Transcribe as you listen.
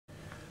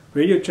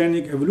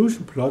radiogenic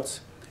evolution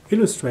plots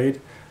illustrate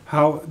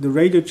how the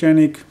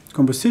radiogenic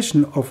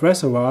composition of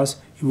reservoirs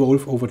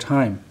evolve over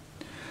time.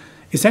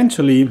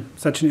 Essentially,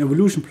 such an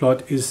evolution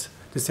plot is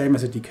the same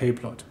as a decay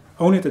plot,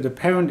 only that the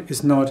parent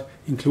is not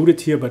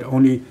included here, but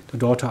only the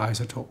daughter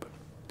isotope.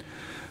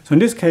 So in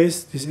this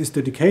case, this is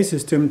the decay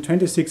system.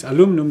 26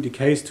 aluminum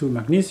decays to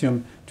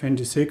magnesium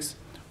 26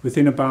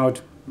 within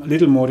about a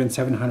little more than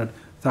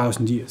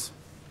 700,000 years.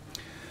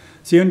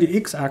 So on the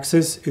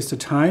x-axis is the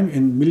time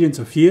in millions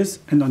of years,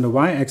 and on the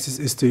y-axis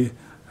is the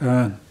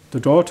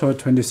daughter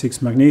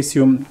 26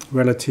 magnesium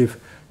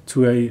relative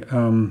to a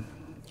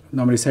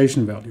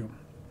normalization value.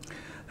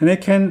 And I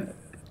can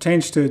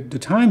change the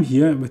time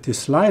here with this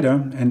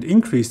slider and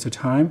increase the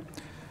time,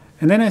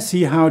 and then I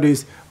see how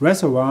this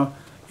reservoir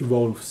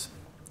evolves.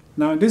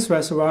 Now this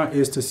reservoir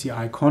is the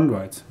CI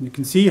chondrites. You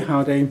can see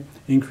how they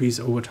increase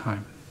over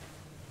time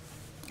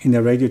in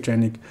their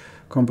radiogenic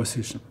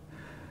composition.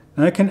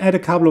 Now I can add a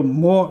couple of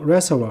more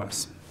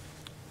reservoirs,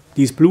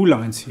 these blue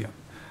lines here.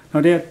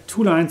 Now there are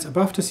two lines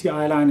above the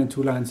CI line and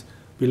two lines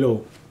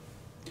below.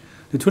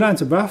 The two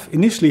lines above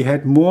initially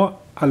had more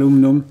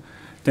aluminum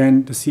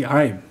than the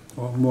CI,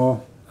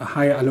 or a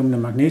higher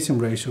aluminum magnesium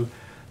ratio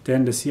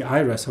than the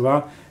CI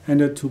reservoir, and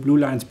the two blue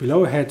lines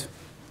below had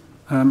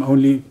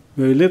only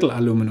very little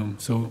aluminum,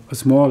 so a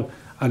small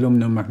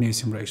aluminum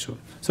magnesium ratio.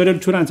 So the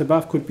two lines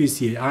above could be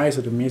CAI,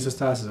 so the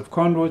mesostasis of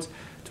chondroids.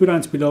 Two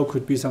lines below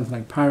could be something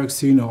like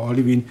pyroxene or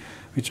olivine,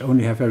 which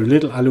only have very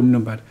little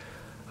aluminum but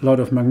a lot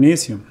of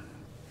magnesium.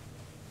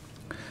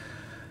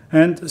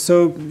 And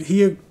so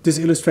here this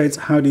illustrates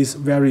how these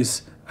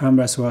various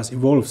reservoirs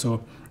evolve.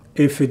 So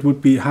if it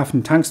would be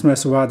Hafnium tungsten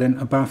reservoir, then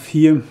above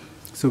here,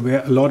 so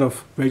where a lot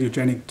of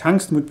radiogenic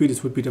tungsten would be,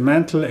 this would be the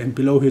mantle, and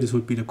below here this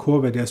would be the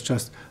core, where there's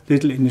just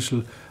little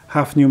initial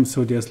hafnium,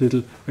 so there's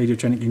little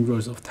radiogenic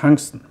ingrowth of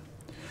tungsten.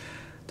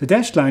 The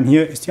dashed line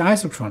here is the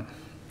isotron,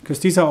 because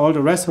these are all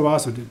the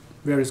reservoirs of the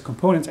various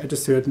components at a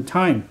certain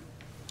time.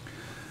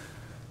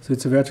 So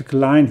it's a vertical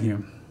line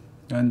here.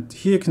 And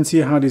here you can see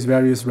how these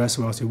various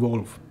reservoirs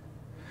evolve.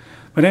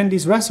 But then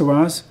these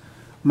reservoirs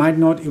might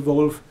not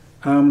evolve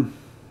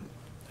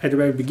at the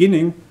very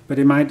beginning, but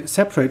they might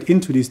separate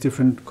into these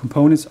different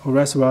components or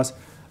reservoirs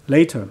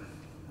later.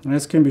 And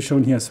this can be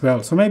shown here as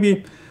well. So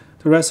maybe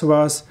the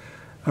reservoirs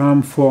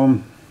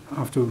form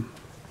after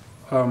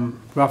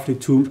roughly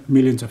 2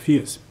 millions of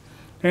years.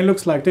 And it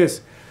looks like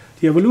this.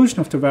 The evolution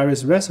of the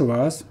various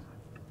reservoirs,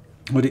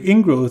 or the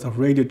ingrowth of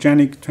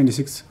radiogenic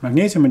 26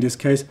 magnesium in this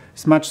case,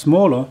 is much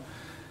smaller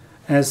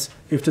as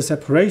if the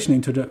separation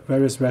into the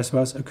various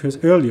reservoirs occurs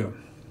earlier,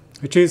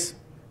 which is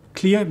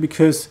clear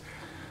because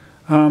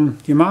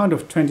the amount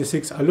of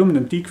 26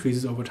 aluminum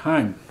decreases over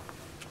time.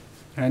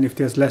 And if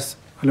there's less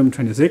aluminum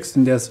 26,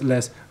 then there's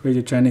less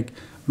radiogenic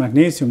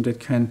magnesium that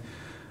can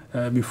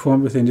be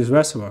formed within this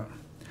reservoir.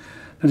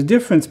 Now the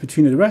difference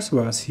between the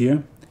reservoirs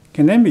here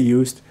can then be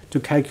used to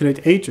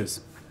calculate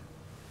ages.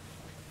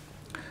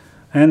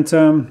 And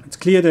it's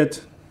clear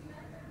that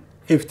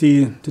if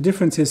the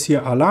differences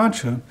here are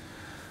larger,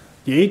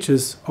 the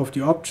ages of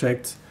the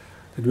objects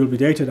that will be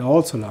dated are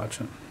also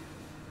larger.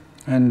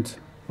 And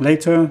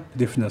later, the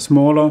differences are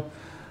smaller,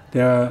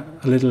 they are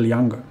a little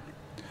younger.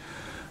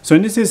 So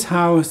this is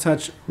how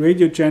such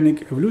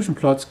radiogenic evolution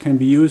plots can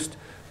be used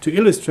to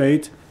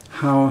illustrate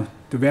how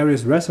the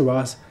various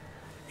reservoirs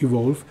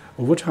evolve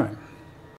over time.